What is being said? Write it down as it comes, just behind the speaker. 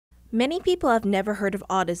Many people have never heard of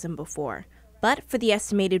autism before, but for the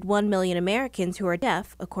estimated 1 million Americans who are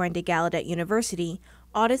deaf, according to Gallaudet University,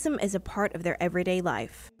 autism is a part of their everyday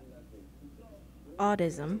life.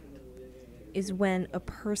 Audism is when a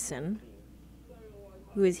person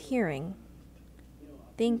who is hearing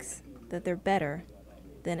thinks that they're better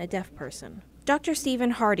than a deaf person. Dr.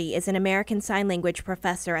 Stephen Hardy is an American Sign Language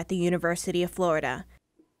professor at the University of Florida.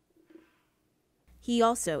 He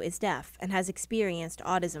also is deaf and has experienced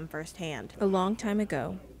autism firsthand. A long time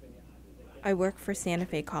ago, I worked for Santa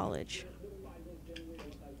Fe College.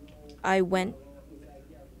 I went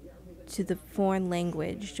to the foreign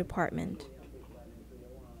language department.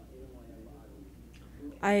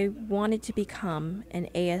 I wanted to become an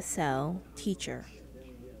ASL teacher.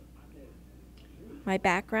 My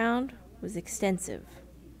background was extensive.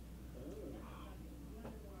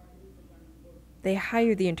 They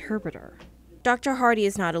hired the interpreter. Dr. Hardy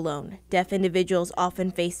is not alone. Deaf individuals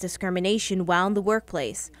often face discrimination while in the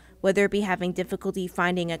workplace, whether it be having difficulty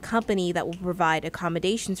finding a company that will provide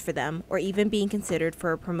accommodations for them or even being considered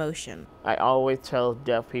for a promotion. I always tell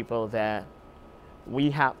deaf people that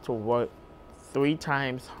we have to work 3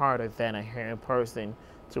 times harder than a hearing person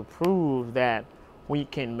to prove that we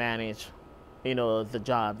can manage, the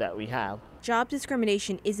job that we have. Job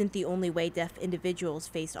discrimination isn't the only way deaf individuals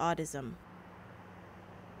face autism.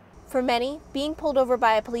 For many, being pulled over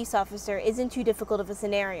by a police officer isn't too difficult of a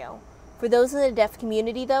scenario. For those in the deaf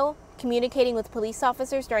community, though, communicating with police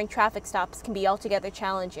officers during traffic stops can be altogether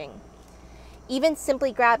challenging. Even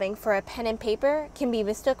simply grabbing for a pen and paper can be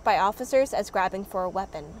mistook by officers as grabbing for a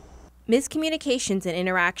weapon. Miscommunications and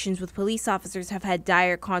interactions with police officers have had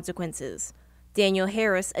dire consequences. Daniel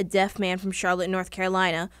Harris, a deaf man from Charlotte, North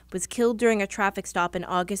Carolina, was killed during a traffic stop in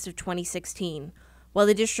August of 2016. While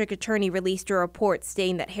the district attorney released a report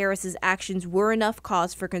stating that Harris's actions were enough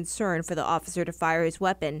cause for concern for the officer to fire his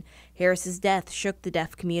weapon, Harris's death shook the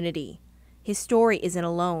deaf community. His story isn't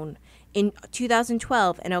alone. In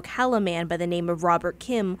 2012, an Ocala man by the name of Robert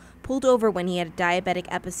Kim pulled over when he had a diabetic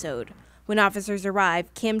episode. When officers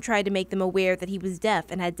arrived, Kim tried to make them aware that he was deaf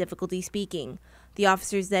and had difficulty speaking. The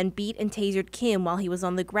officers then beat and tasered Kim while he was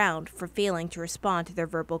on the ground for failing to respond to their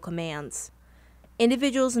verbal commands.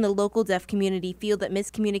 Individuals in the local deaf community feel that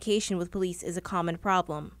miscommunication with police is a common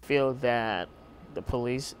problem. I feel that the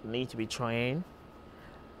police need to be trained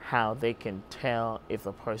how they can tell if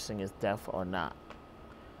a person is deaf or not.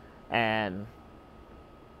 And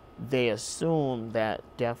they assume that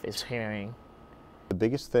deaf is hearing. The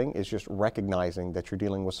biggest thing is just recognizing that you're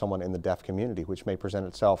dealing with someone in the deaf community, which may present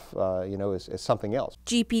itself, as something else.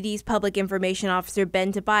 GPD's Public Information Officer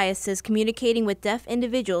Ben Tobias says communicating with deaf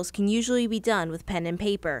individuals can usually be done with pen and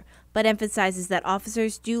paper, but emphasizes that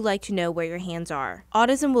officers do like to know where your hands are.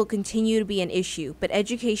 Autism will continue to be an issue, but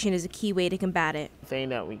education is a key way to combat it. The thing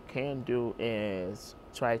that we can do is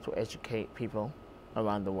try to educate people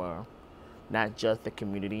around the world, not just the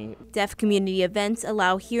community. Deaf community events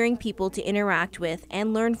allow hearing people to interact with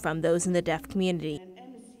and learn from those in the deaf community.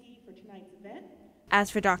 As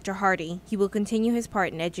for Dr. Hardy, he will continue his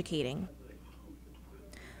part in educating.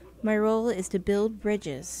 My role is to build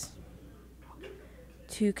bridges,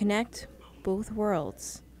 to connect both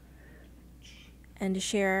worlds, and to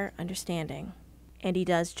share understanding. And he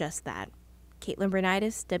does just that. Caitlin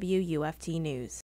Bernitis, WUFT News.